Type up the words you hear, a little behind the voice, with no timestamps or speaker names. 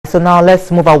so now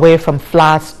let's move away from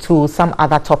floods to some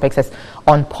other topics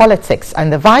on politics.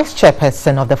 And the Vice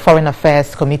Chairperson of the Foreign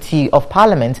Affairs Committee of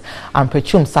Parliament,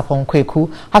 Amprechum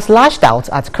Sapon-Kweku, has lashed out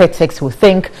at critics who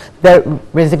think the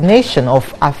resignation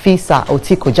of Afisa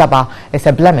Otiko Jaba is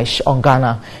a blemish on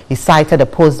Ghana. He cited a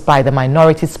post by the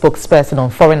minority spokesperson on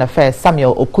Foreign Affairs,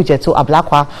 Samuel Okujeto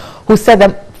Ablakwa, who said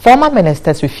the former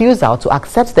minister's refusal to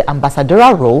accept the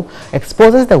ambassadorial role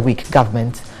exposes the weak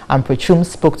government. Amprechum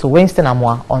spoke to Winston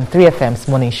Amwa on 3FM's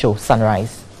morning show,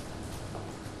 Sunrise.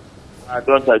 I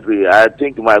don't agree. I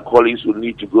think my colleagues will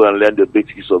need to go and learn the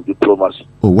basics of diplomacy.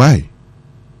 Oh, why?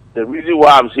 The reason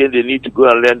why I'm saying they need to go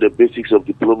and learn the basics of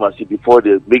diplomacy before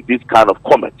they make this kind of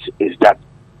comments is that,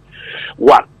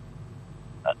 one,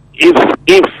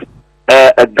 if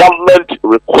a government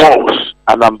recalls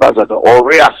an ambassador or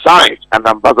reassigns an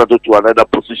ambassador to another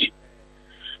position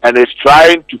and is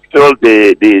trying to fill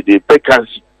the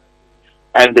vacancy,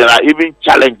 and there are even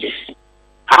challenges,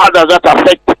 how does that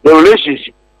affect the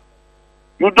relationship?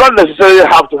 You don't necessarily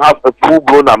have to have a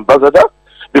full-blown ambassador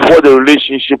before the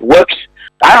relationship works.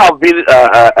 I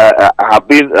have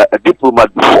been a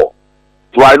diplomat before,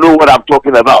 so I know what I'm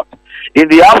talking about. In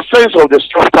the absence of the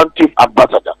substantive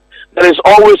ambassador, there is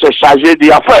always a chargé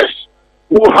d'affaires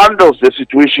who handles the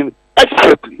situation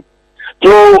expertly. So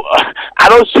I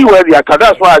don't see where they are.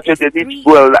 That's why I said they need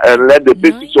to go and learn the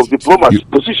basics of diplomacy.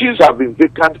 Positions have been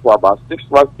vacant for about 6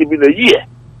 months, even a year,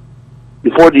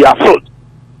 before they are filled.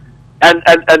 And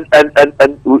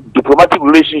diplomatic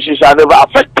relationships are never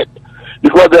affected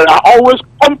because there are always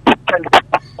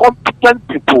competent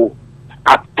people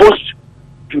at post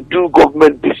to do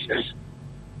government business.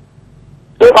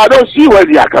 So I don't see where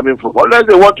they are coming from, unless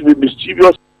they want to be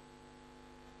mischievous.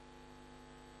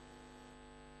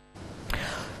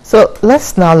 So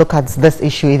let's now look at this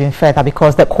issue even further,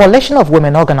 because the Coalition of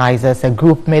Women Organizers, a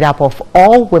group made up of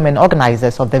all women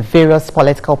organizers of the various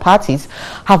political parties,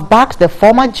 have backed the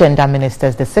former gender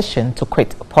minister's decision to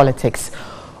quit politics.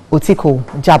 Otiko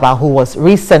Jaba, who was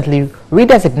recently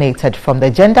redesignated from the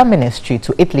gender ministry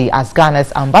to Italy as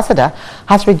Ghana's ambassador,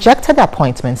 has rejected the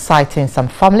appointment, citing some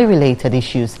family-related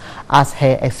issues as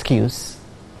her excuse.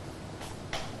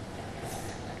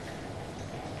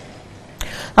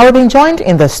 Now, we've been joined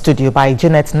in the studio by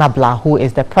Janet Nabla, who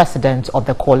is the president of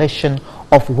the Coalition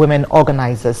of Women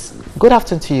Organizers. Good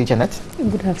afternoon to you, Janet.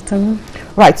 Good afternoon.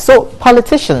 Right, so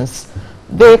politicians,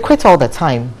 they quit all the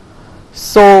time.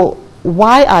 So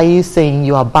why are you saying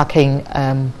you are backing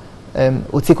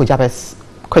Otiko Jaba's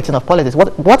quitting of politics?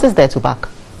 What is there to back?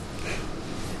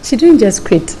 She didn't just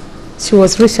quit. She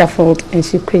was reshuffled and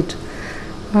she quit.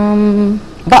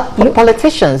 But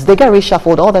politicians, they get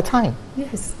reshuffled all the time.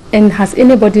 Yes. And has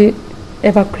anybody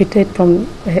ever quitted from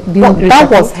being reshuffled?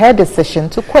 That was her decision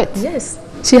to quit. Yes.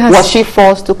 Was she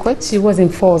forced to quit? She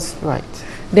wasn't forced. Right.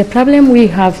 The problem we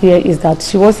have here is that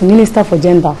she was Minister for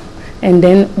Gender and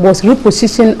then was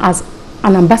repositioned as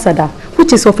an ambassador,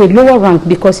 which is of a lower rank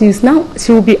because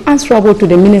she will be answerable to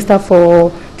the Minister for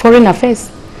Foreign Affairs.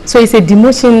 So it's a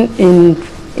demotion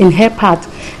in her part,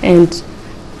 and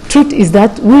truth is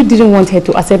that we didn't want her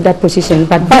to accept that position,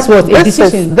 but this was a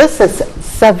decision. This is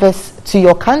service to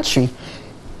your country.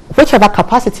 Whichever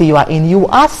capacity you are in, you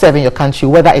are serving your country,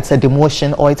 whether it's a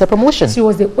demotion or it's a promotion. She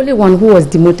was the only one who was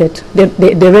demoted.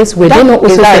 The rest were then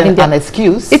also serving an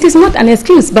excuse. It is not an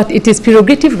excuse, but it is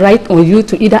prerogative right on you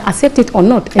to either accept it or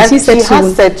not. And she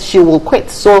said she will quit.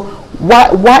 So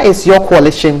why is your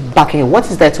coalition backing? What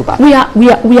is there to back?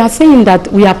 We are saying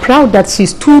that we are proud that she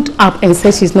stood up and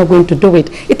said she's not going to do it.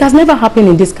 It has never happened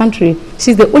in this country.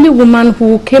 She's the only woman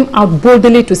who came out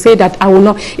boldly to say that I will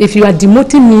not, if you are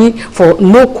demoting me for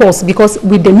no cause, because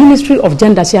with the Ministry of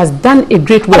Gender, she has done a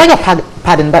great work. I beg your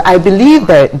pardon, but I believe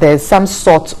there's some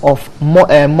sort of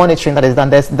monitoring that is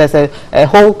done. There's a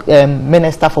whole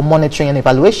minister for monitoring and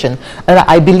evaluation, and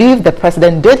I believe the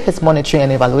president did his monitoring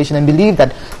and evaluation and believe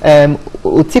that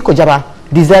Otiko Jaba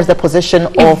deserves the position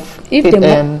of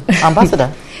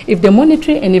ambassador. If the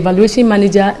monitoring and evaluation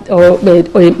manager or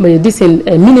this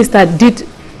minister did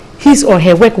his or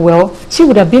her work well, she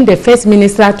would have been the first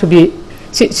minister to be.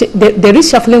 The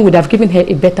reshuffling would have given her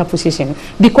a better position,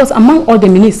 because among all the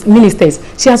ministers,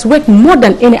 she has worked more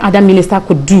than any other minister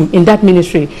could do in that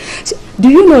ministry. Do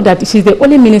you know that she's the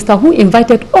only minister who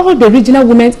invited all the regional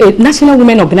women, national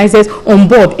women organizers on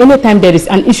board anytime there is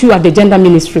an issue at the gender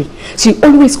ministry? She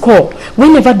always calls.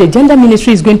 Whenever the gender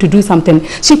ministry is going to do something,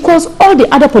 she calls all the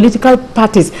other political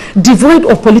parties devoid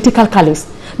of political colors.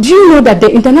 Do you know that the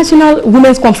International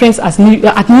Women's Conference at New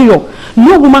York,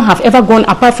 no woman have ever gone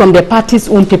apart from the party's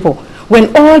own people?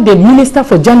 when all the minister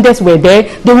for genders were there,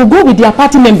 they will go with their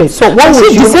party members. So what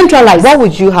would you decentralize? What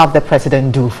would you have the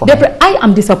president do for her? I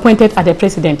am disappointed at the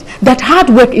president that hard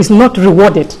work is not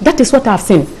rewarded. That is what I've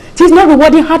seen. She's not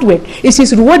rewarding hard work. If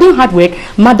she's rewarding hard work,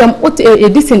 Madam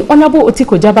Honorable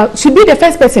Otiko Jaba should be the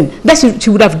first person that she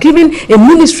would have given a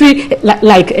ministry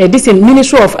like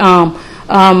Ministry of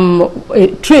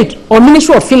Trade or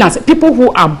Ministry of Finance. People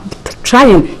who are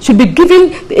trying should be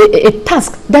given a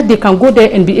task that they can go there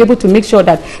and be able to make sure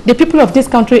that the people of this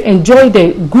country enjoy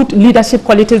the good leadership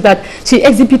qualities that she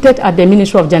exhibited at the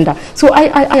Ministry of Gender. So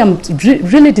I am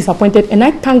really disappointed, and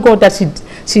I thank God that she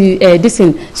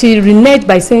reneged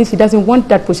by saying she doesn't want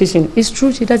that position. It's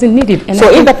true, she doesn't need it. And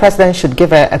so if the president should give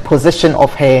her a position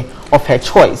of her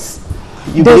choice,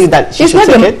 you believe that she should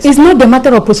take it? It's not the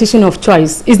matter of position of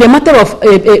choice. It's the matter of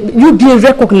you being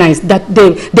recognized that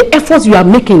the efforts you are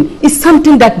making is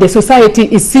something that the society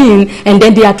is seeing, and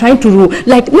then they are trying to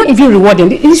not even rewarding.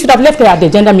 He should have left her at the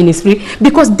gender ministry,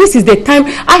 because this is the time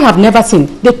I have never seen.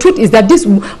 The truth is that this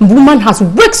woman has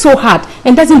worked so hard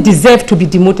and doesn't deserve to be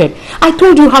demoted. I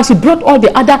told you how she brought all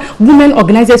the other women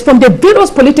organizers from the various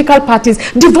political parties,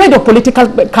 devoid of political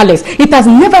colors. It has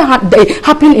never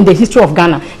happened in the history of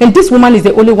Ghana, and this woman is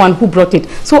the only one who brought it.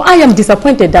 So I am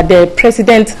disappointed that the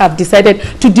president have decided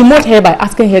to demote her by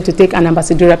asking her to take an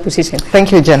ambassadorial position.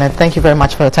 Thank you, Janet. Thank you very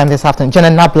much for your time this afternoon.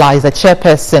 Janet Nabla is the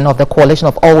chairperson of the Coalition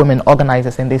of All Women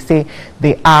Organizers, and they say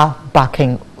they are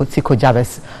backing Otiko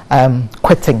Jaba's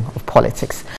quitting of politics.